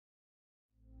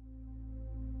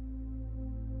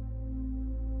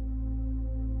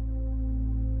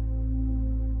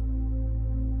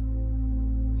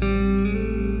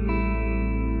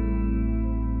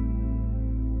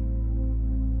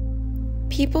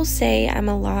People say I'm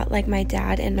a lot like my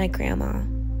dad and my grandma.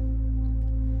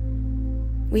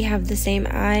 We have the same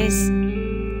eyes,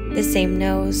 the same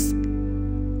nose,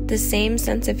 the same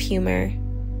sense of humor,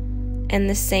 and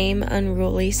the same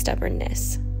unruly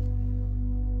stubbornness.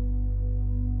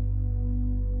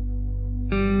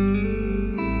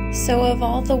 So of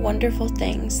all the wonderful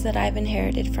things that I've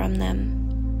inherited from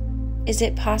them, is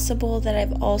it possible that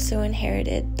I've also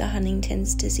inherited the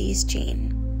Huntington's disease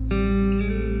gene?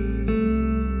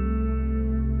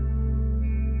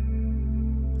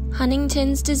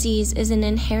 Huntington's disease is an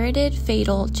inherited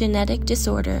fatal genetic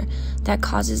disorder that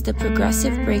causes the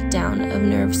progressive breakdown of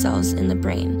nerve cells in the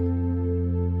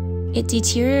brain. It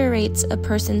deteriorates a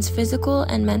person's physical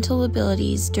and mental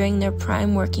abilities during their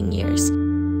prime working years.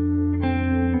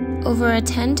 Over a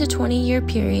 10 to 20 year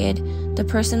period, the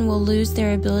person will lose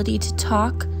their ability to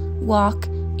talk, walk,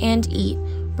 and eat,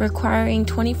 requiring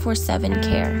 24/7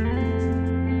 care.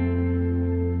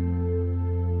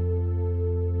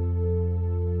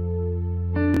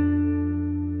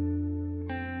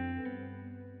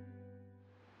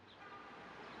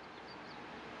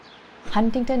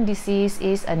 Huntington disease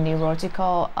is a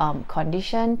neurological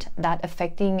condition that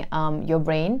affecting your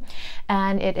brain,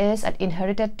 and it is an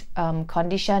inherited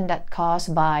condition that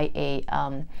caused by a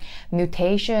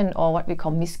mutation, or what we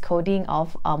call miscoding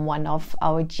of one of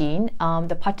our gene.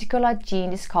 The particular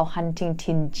gene is called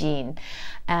Huntington gene,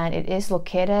 and it is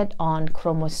located on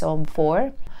chromosome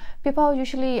 4. People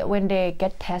usually, when they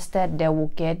get tested, they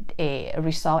will get a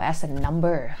result as a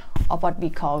number of what we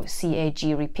call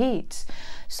CAG repeats.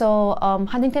 So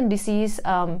Huntington disease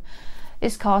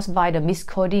is caused by the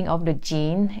miscoding of the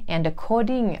gene, and the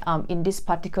coding in this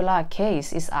particular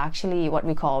case is actually what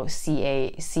we call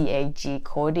CAG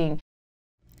coding.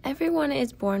 Everyone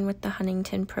is born with the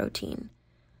Huntington protein,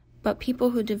 but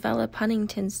people who develop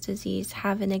Huntington's disease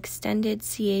have an extended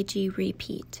CAG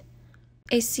repeat.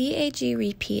 A CAG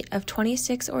repeat of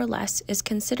 26 or less is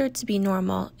considered to be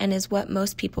normal and is what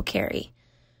most people carry.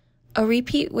 A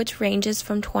repeat which ranges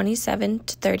from 27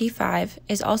 to 35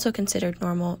 is also considered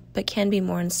normal, but can be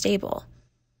more unstable.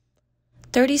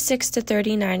 36 to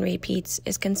 39 repeats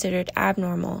is considered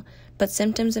abnormal, but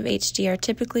symptoms of HD are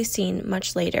typically seen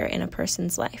much later in a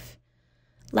person's life.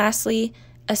 Lastly,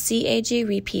 a CAG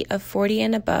repeat of 40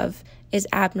 and above is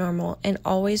abnormal and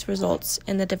always results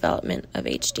in the development of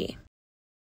HD.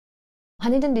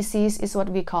 Huntington disease is what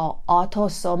we call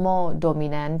autosomal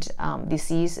dominant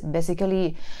disease.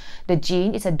 Basically, the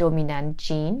gene is a dominant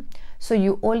gene, so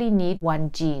you only need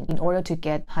one gene in order to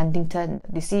get Huntington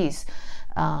disease.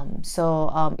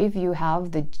 If you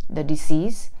have the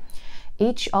disease,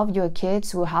 each of your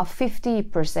kids will have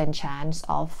 50% chance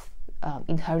of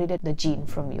inheriting the gene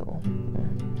from you.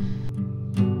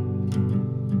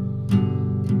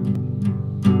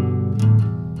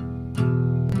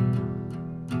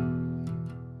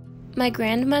 My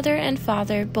grandmother and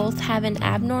father both have an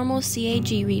abnormal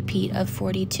CAG repeat of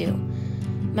 42.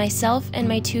 Myself and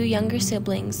my two younger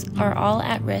siblings are all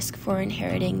at risk for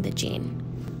inheriting the gene.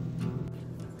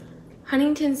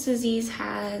 Huntington's disease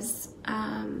has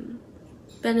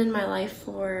been in my life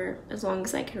for as long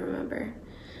as I can remember.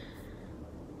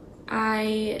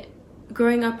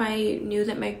 Growing up, I knew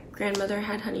that my grandmother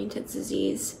had Huntington's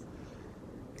disease.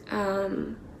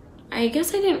 I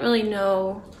guess I didn't really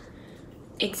know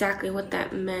exactly what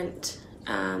that meant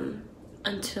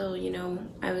until,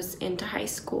 I was into high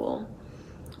school,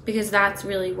 because that's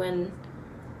really when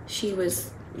she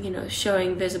was,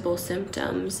 showing visible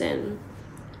symptoms, and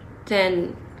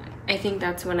then I think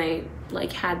that's when I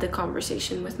had the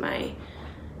conversation with my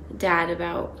dad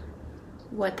about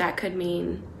what that could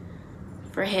mean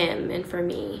for him and for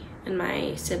me and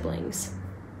my siblings.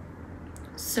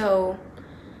 So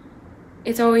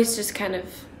it's always just kind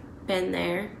of been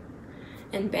there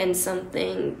and been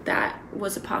something that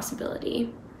was a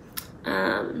possibility.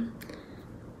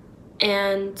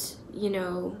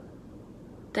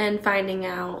 Then finding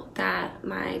out that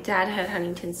my dad had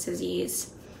Huntington's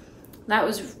disease, that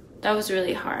was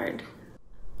really hard.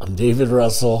 I'm David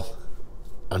Russell.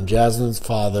 I'm Jasmine's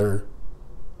father.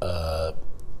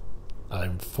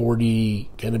 I'm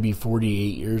gonna be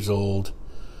 48 years old.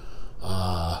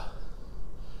 I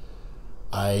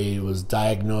was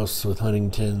diagnosed with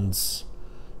Huntington's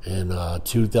in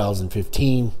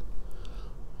 2015.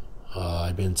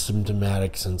 I've been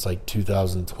symptomatic since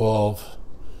 2012.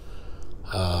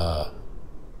 I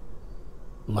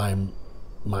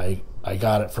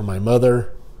got it from my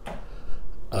mother,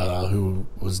 who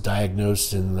was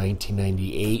diagnosed in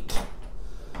 1998.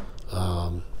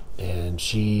 And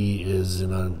she is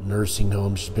in a nursing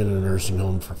home. She's been in a nursing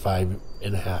home for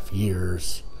 5.5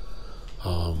 years.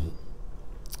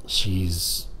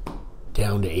 she's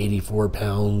down to 84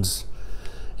 pounds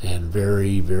and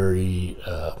very, very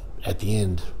at the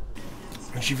end.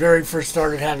 When she very first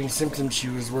started having symptoms, she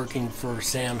was working for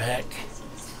Sam Heck,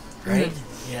 right?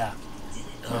 Yeah.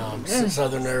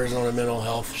 Southern Arizona Mental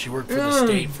Health. She worked for the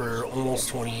state for almost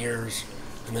 20 years.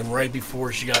 And then right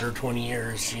before she got her 20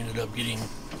 years, she ended up getting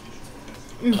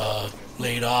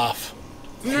laid off.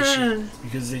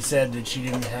 Because they said that she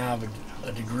didn't have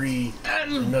a degree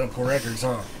in medical records,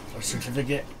 huh? A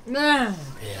certificate? Yeah.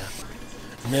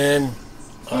 And then,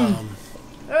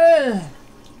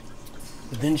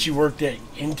 but then she worked at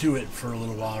Intuit for a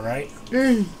little while, right?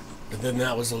 But then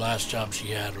that was the last job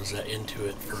she had, was at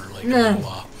Intuit for like a little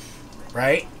while.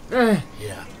 Right?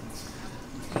 Yeah.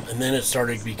 And then it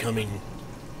started becoming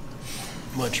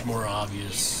much more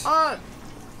obvious.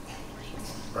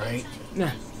 Right?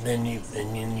 And then you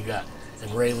got,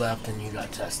 and Ray left and you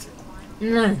got tested.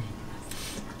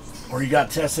 Or you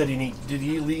got tested and did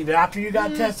he leave after you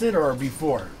got tested or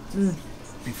before?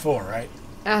 Before, right?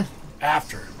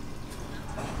 After.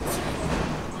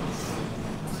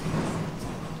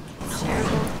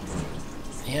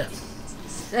 Yeah.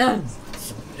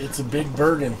 It's a big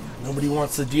burden. Nobody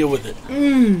wants to deal with it.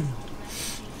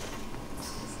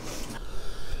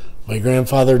 My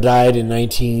grandfather died in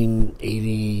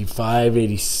 1985,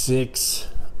 86,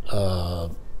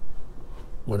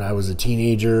 when I was a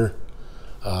teenager,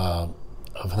 of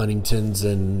Huntington's,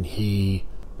 and he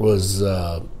was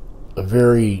a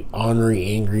very ornery,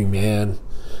 angry man.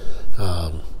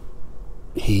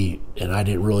 And I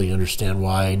didn't really understand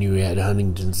why. I knew he had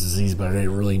Huntington's disease, but I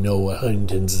didn't really know what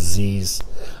Huntington's disease.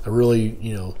 I really,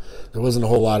 there wasn't a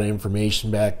whole lot of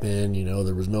information back then.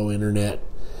 There was no internet.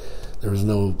 There was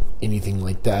no anything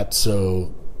like that.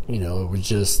 So, it was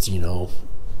just, kind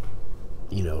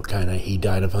of, he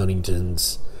died of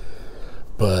Huntington's,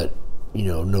 but,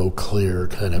 no clear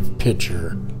kind of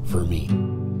picture for me.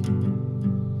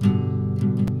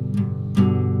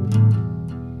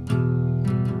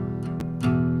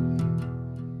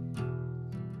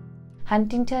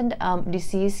 Huntington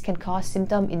disease can cause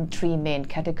symptoms in three main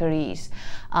categories.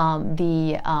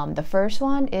 The first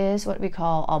one is what we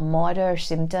call motor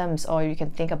symptoms, or you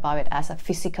can think about it as a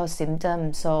physical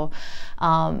symptom. So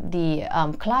the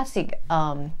classic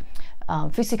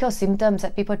physical symptoms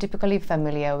that people typically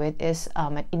familiar with is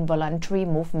an involuntary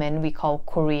movement we call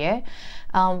chorea.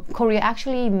 Chorea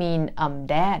actually mean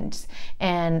dance,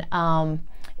 and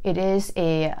it is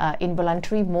a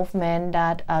involuntary movement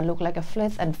that look like a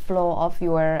flit and flow of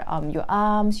your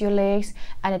arms, your legs,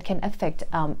 and it can affect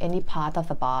any part of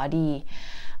the body.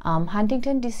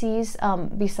 Huntington disease,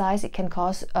 besides it can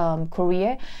cause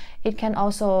chorea, it can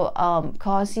also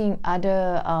causing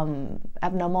other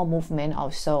abnormal movement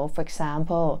also. For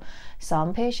example,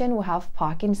 some patients will have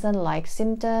Parkinson-like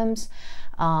symptoms.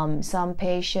 Some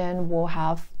patients will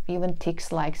have even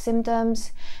tics-like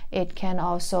symptoms. It can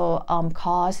also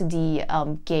cause the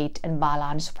gait and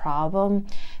balance problem,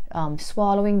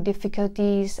 swallowing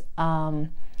difficulties,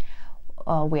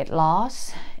 weight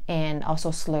loss, and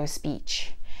also slur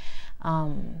speech.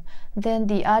 Then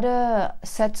the other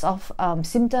sets of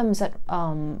symptoms that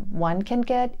one can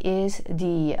get is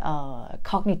the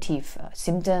cognitive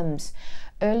symptoms.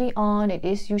 Early on, it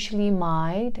is usually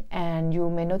mild, and you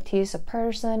may notice a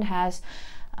person has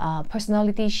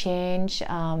personality change.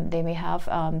 They may have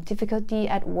difficulty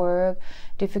at work,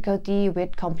 difficulty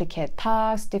with complicated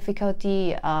tasks,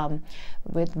 difficulty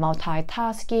with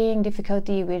multitasking,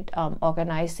 difficulty with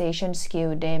organization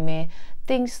skill. They may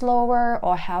think slower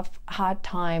or have hard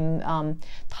time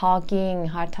talking,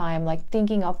 hard time like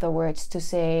thinking of the words to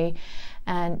say.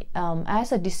 And as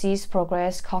the disease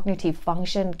progresses, cognitive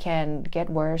function can get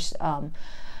worse,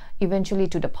 eventually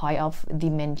to the point of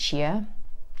dementia.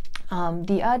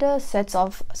 The other sets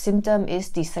of symptoms is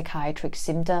the psychiatric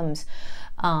symptoms.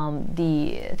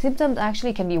 The symptoms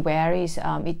actually can be various.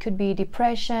 It could be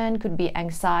depression, could be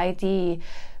anxiety,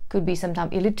 could be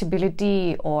sometimes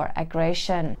irritability or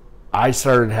aggression. I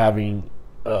started having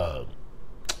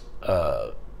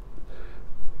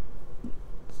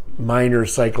minor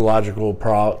psychological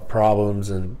problems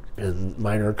and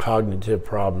minor cognitive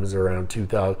problems around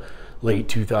late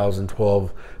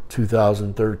 2012,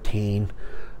 2013.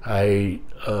 I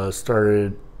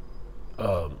started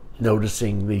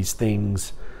noticing these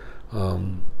things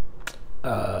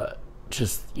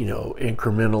just,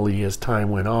 incrementally as time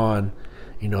went on,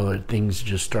 that things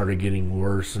just started getting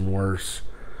worse and worse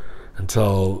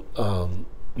until,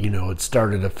 it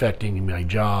started affecting my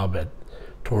job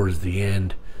towards the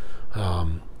end.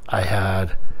 I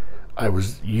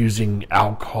was using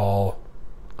alcohol,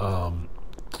 I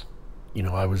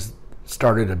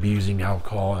started abusing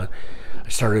alcohol. I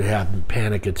started having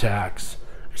panic attacks.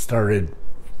 I started,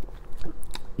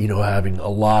 having a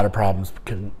lot of problems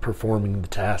performing the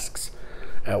tasks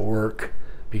at work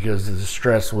because the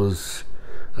stress was,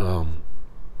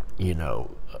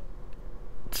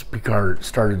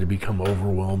 started to become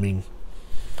overwhelming.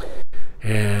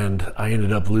 And I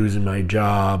ended up losing my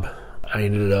job. I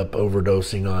ended up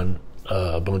overdosing on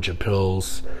a bunch of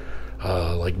pills,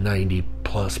 like 90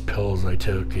 plus pills I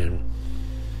took, and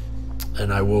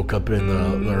I woke up in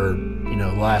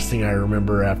the last thing I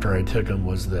remember after I took them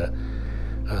was that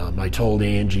I told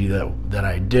Angie that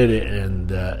I did it, and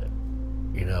that,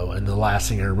 and the last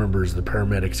thing I remember is the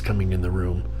paramedics coming in the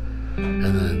room, and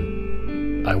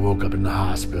then I woke up in the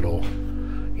hospital,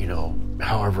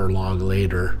 however long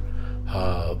later,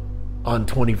 on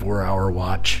 24-hour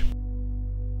watch.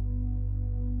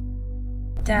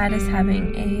 Dad is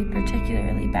having a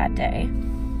particularly bad day.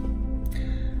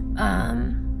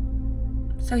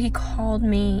 So he called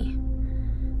me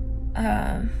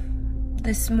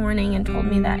this morning and told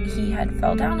me that he had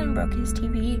fell down and broke his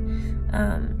TV,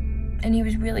 and he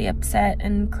was really upset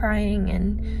and crying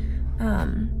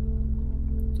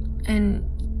and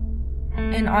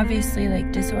obviously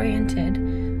like disoriented.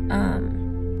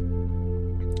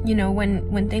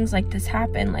 When things like this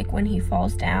happen, like when he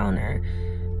falls down or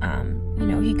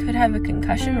he could have a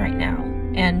concussion right now,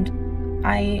 and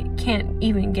I can't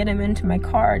even get him into my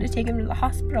car to take him to the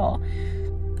hospital,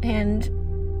 and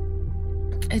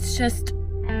it's just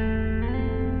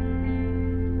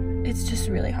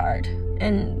really hard.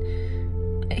 And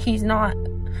he's not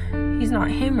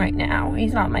him right now.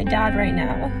 He's not my dad right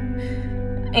now,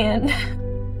 and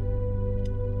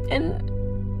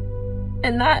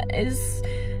that is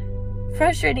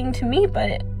frustrating to me,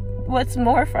 but what's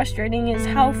more frustrating is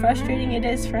how frustrating it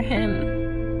is for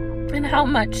him, and how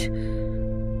much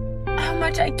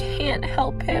I can't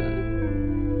help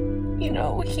him. He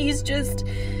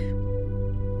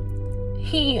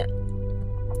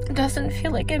doesn't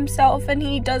feel like himself, and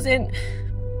he's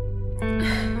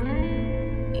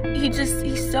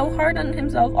so hard on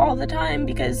himself all the time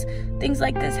because things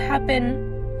like this happen,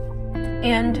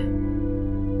 and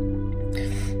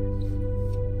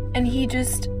he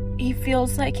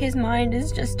feels like his mind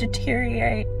is just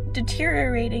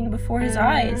deteriorating before his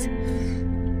eyes,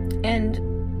 and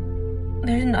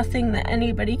there's nothing that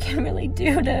anybody can really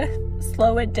do to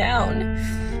slow it down.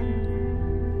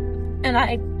 And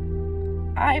I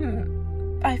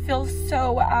feel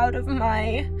so out of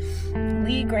my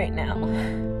league right now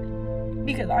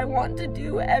because I want to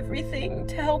do everything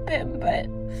to help him, but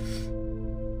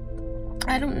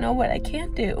I don't know what I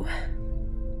can't do.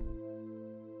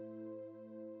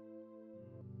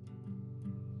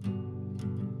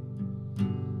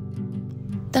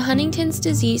 The Huntington's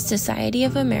Disease Society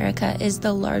of America is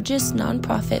the largest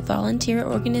nonprofit volunteer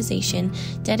organization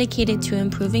dedicated to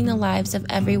improving the lives of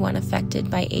everyone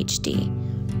affected by HD.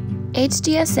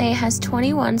 HDSA has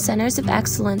 21 centers of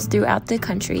excellence throughout the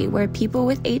country where people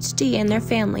with HD and their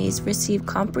families receive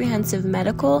comprehensive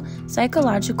medical,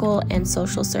 psychological, and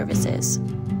social services.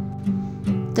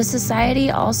 The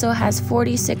Society also has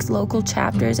 46 local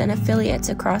chapters and affiliates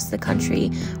across the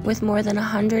country with more than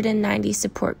 190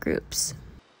 support groups.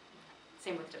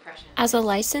 As a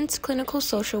licensed clinical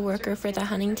social worker for the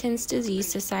Huntington's Disease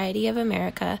Society of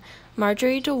America,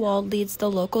 Marjorie DeWald leads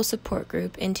the local support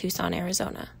group in Tucson,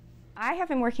 Arizona. I have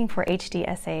been working for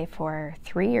HDSA for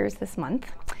 3 years this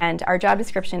month, and our job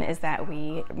description is that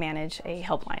we manage a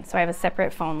helpline. So I have a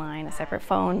separate phone line, a separate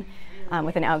phone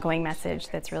with an outgoing message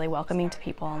that's really welcoming to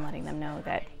people and letting them know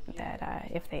that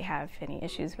if they have any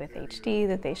issues with HD,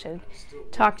 that they should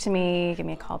talk to me, give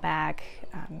me a call back,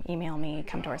 email me,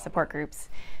 come to our support groups.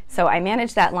 So I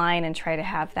manage that line and try to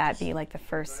have that be like the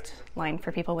first line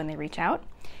for people when they reach out.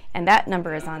 And that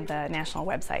number is on the national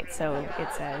website, so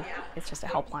it's just a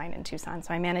helpline in Tucson.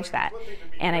 So I manage that,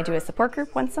 and I do a support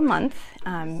group once a month,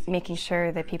 making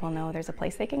sure that people know there's a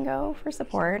place they can go for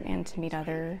support and to meet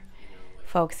other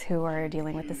folks who are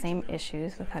dealing with the same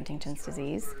issues with Huntington's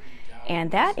disease.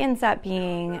 And that ends up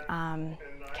being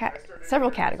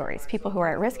several categories: people who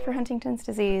are at risk for Huntington's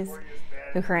disease,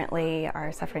 who currently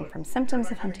are suffering from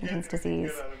symptoms of Huntington's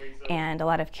disease, and a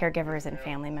lot of caregivers and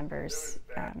family members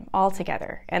all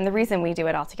together. And the reason we do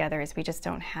it all together is we just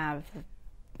don't have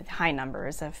high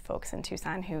numbers of folks in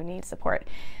Tucson who need support.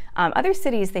 Other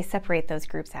cities, they separate those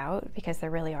groups out because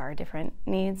there really are different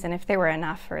needs, and if there were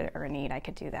enough or a need, I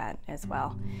could do that as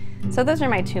well. So those are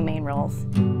my two main roles.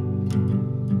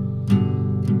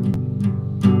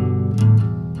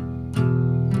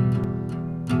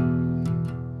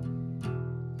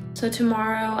 So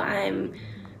tomorrow I'm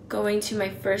going to my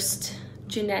first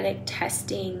genetic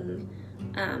testing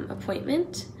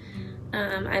appointment.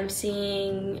 I'm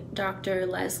seeing Dr.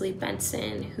 Leslie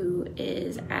Benson, who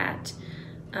is at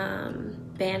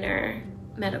Banner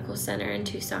Medical Center in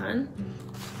Tucson.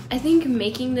 I think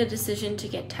making the decision to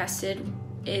get tested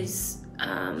is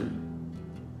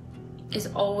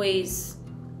always,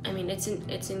 I mean,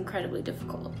 it's incredibly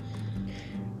difficult.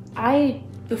 I,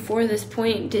 before this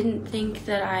point, didn't think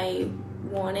that I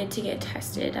wanted to get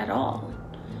tested at all.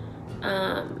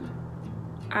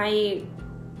 I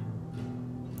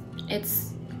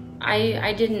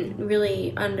didn't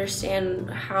really understand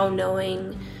how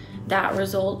knowing that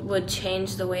result would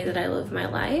change the way that I live my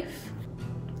life.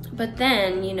 But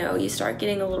then, you know, you start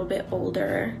getting a little bit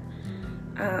older.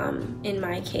 In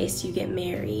my case, you get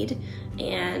married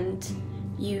and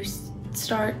you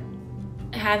start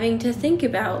having to think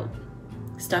about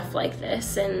stuff like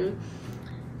this, and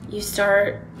you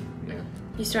start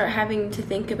having to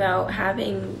think about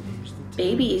having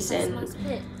babies and,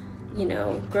 you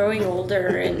know, growing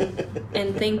older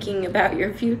and thinking about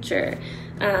your future.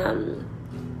 And,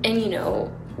 you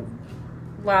know,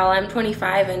 while I'm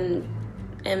 25 and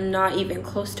am not even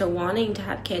close to wanting to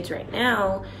have kids right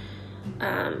now,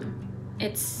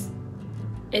 it's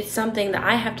something that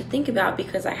I have to think about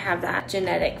because I have that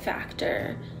genetic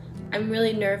factor. I'm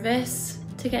really nervous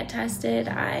to get tested.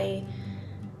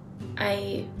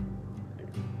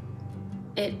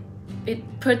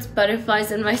 It puts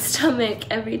butterflies in my stomach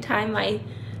every time I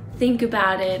think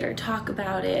about it or talk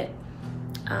about it.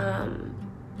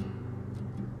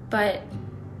 But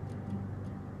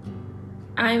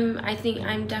I think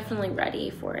I'm definitely ready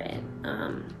for it.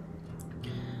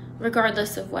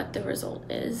 Regardless of what the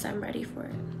result is, I'm ready for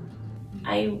it.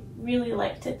 I really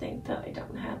like to think that I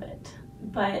don't have it,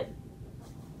 but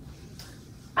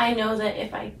I know that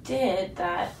if I did,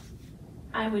 that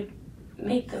I would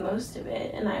make the most of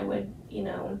it, and I would, you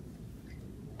know,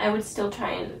 I would still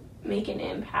try and make an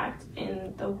impact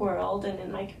in the world and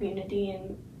in my community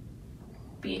and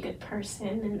be a good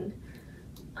person.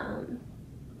 And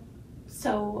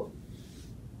so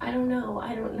I don't know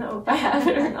if I have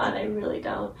it or not. I really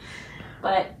don't,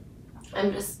 but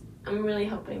I'm really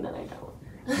hoping that I don't.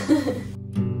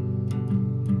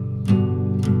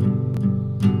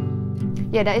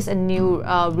 Yeah, there is a new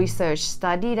research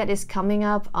study that is coming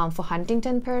up for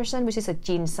Huntington person, which is a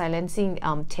gene silencing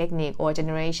technique, or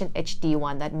generation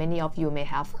HD1, that many of you may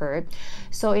have heard.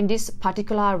 So in this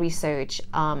particular research,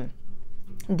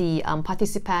 the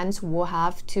participants will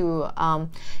have to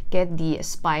get the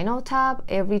spinal tap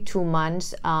every 2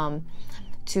 months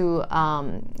to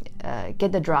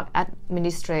get the drug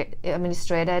administered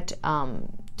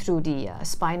through the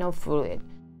spinal fluid.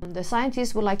 The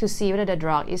scientists would like to see whether the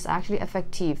drug is actually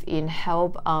effective in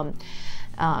help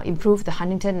improve the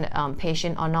Huntington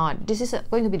patient or not. This is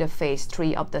going to be the phase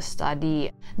 3 of the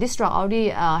study. This drug already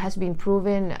has been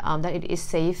proven that it is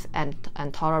safe and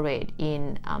tolerated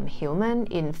in human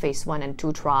in phase 1 and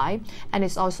 2 trial, and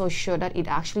it's also showed that it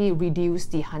actually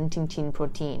reduced the Huntington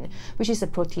protein, which is a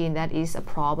protein that is a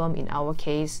problem in our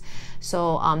case.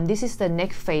 So this is the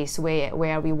next phase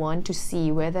where we want to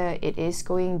see whether it is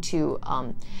going to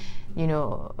you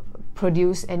know,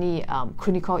 produce any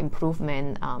clinical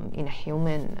improvement in a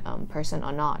human person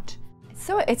or not.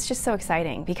 So it's just so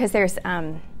exciting because there's,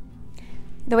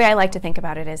 the way I like to think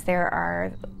about it is there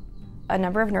are a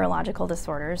number of neurological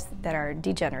disorders that are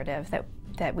degenerative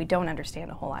that we don't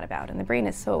understand a whole lot about, and the brain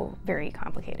is so very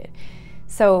complicated.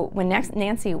 So when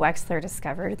Nancy Wexler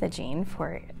discovered the gene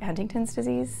for Huntington's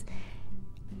disease,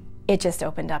 it just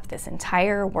opened up this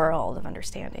entire world of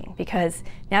understanding, because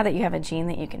now that you have a gene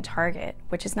that you can target,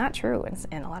 which is not true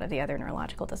in a lot of the other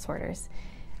neurological disorders,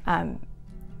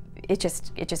 it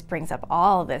just brings up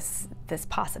all this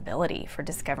possibility for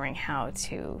discovering how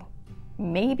to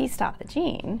maybe stop the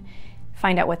gene,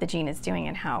 find out what the gene is doing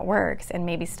and how it works, and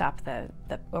maybe stop the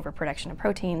overproduction of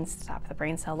proteins, stop the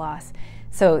brain cell loss.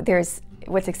 So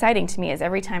what's exciting to me is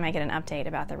every time I get an update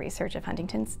about the research of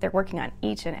Huntington's, they're working on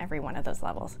each and every one of those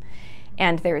levels.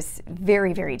 And there's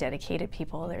very, very dedicated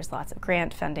people, there's lots of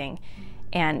grant funding,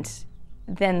 and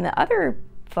then the other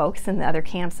folks in the other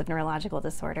camps of neurological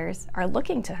disorders are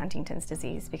looking to Huntington's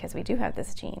disease because we do have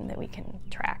this gene that we can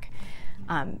track.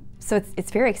 So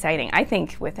it's very exciting. I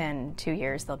think within 2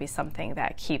 years there'll be something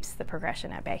that keeps the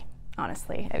progression at bay.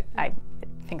 Honestly, I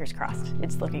fingers crossed.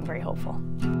 It's looking very hopeful.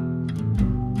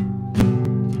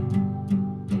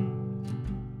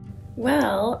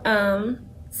 Well,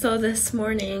 so this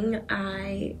morning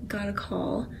I got a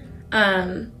call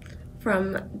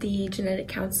from the genetic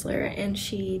counselor, and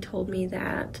she told me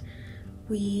that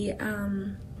we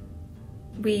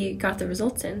got the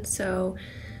results in. So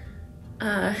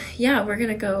yeah, we're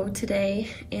gonna go today,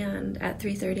 and at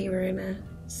 3:30 we're gonna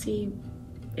see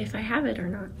if I have it or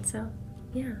not. So,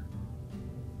 yeah,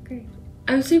 great.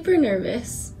 I'm super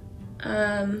nervous,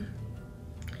 but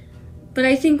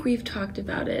I think we've talked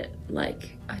about it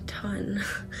like a ton.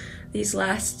 It's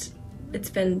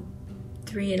been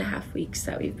 3.5 weeks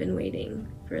that we've been waiting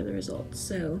for the results.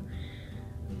 So,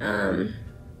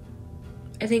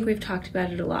 I think we've talked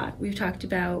about it a lot. We've talked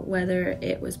about whether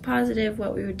it was positive,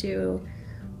 what we would do,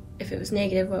 if it was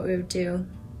negative, what we would do.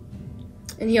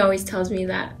 And he always tells me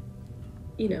that,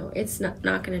 you know, it's not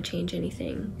going to change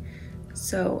anything.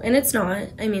 So, and it's not.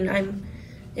 I mean,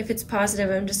 if it's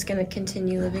positive, I'm just going to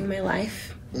continue living my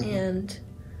life and,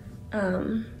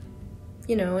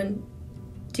 you know, and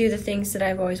do the things that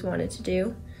I've always wanted to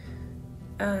do.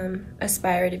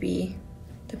 Aspire to be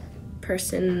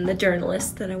the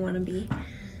journalist that I want to be.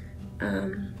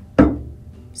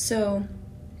 So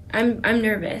I'm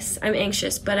nervous, I'm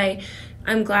anxious, but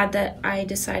I'm glad that I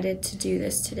decided to do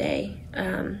this today,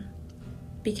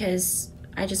 because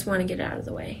I just want to get it out of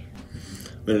the way.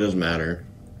 But it doesn't matter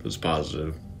if it's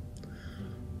positive.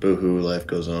 Boo-hoo, life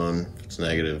goes on. If it's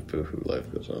negative, boo-hoo,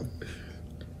 life goes on.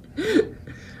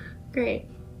 Great.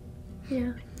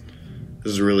 Yeah.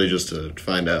 This is really just to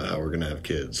find out how we're going to have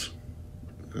kids.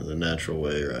 The natural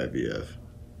way or IVF.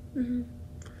 Mm-hmm.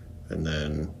 And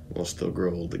then we'll still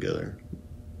grow old together.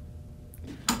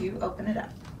 You open it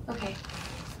up. Okay.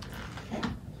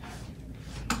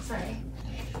 Sorry.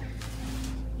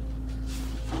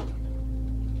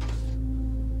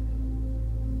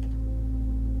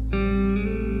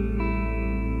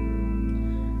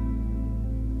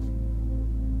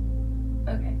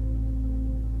 Okay.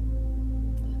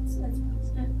 That's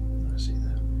positive. I see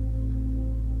that.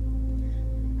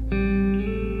 You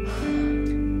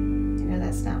know,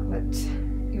 that's not what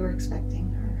you were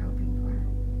expecting or hoping for.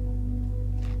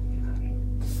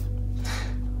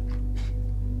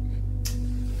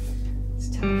 It's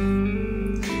tough.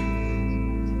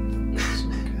 It's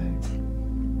okay.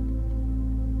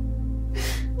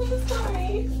 I'm sorry.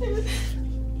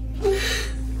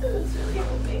 I was really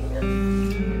hoping.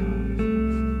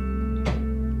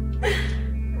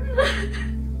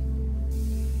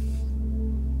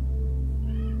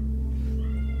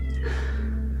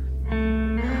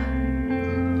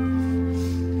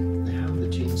 They have the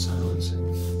gene silencing.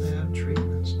 They have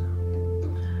treatments now.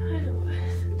 I know.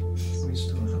 We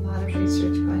still There's a have. lot of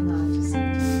research going on to see.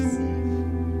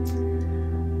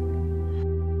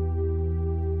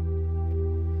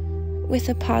 With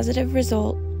a positive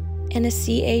result and a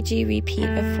CAG repeat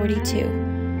of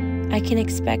 42, I can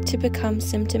expect to become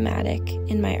symptomatic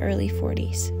in my early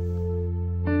 40s.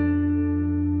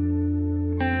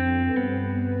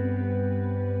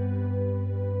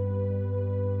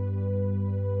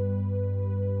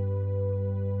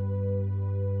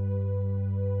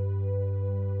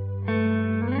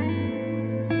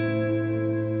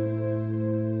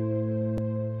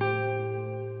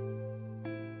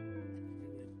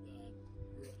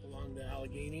 Along the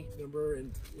Allegheny, remember?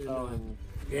 In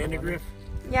Vandergrift?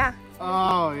 Yeah.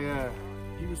 Oh, yeah.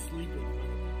 He was sleeping.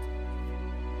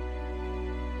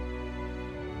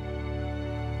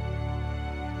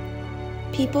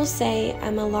 People say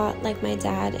I'm a lot like my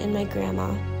dad and my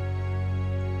grandma.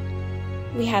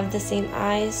 We have the same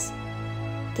eyes,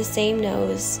 the same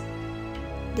nose,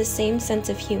 the same sense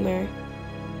of humor,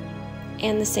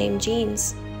 and the same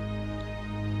genes.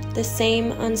 The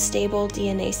same unstable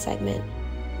DNA segment,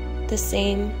 the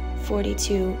same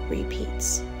 42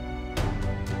 repeats.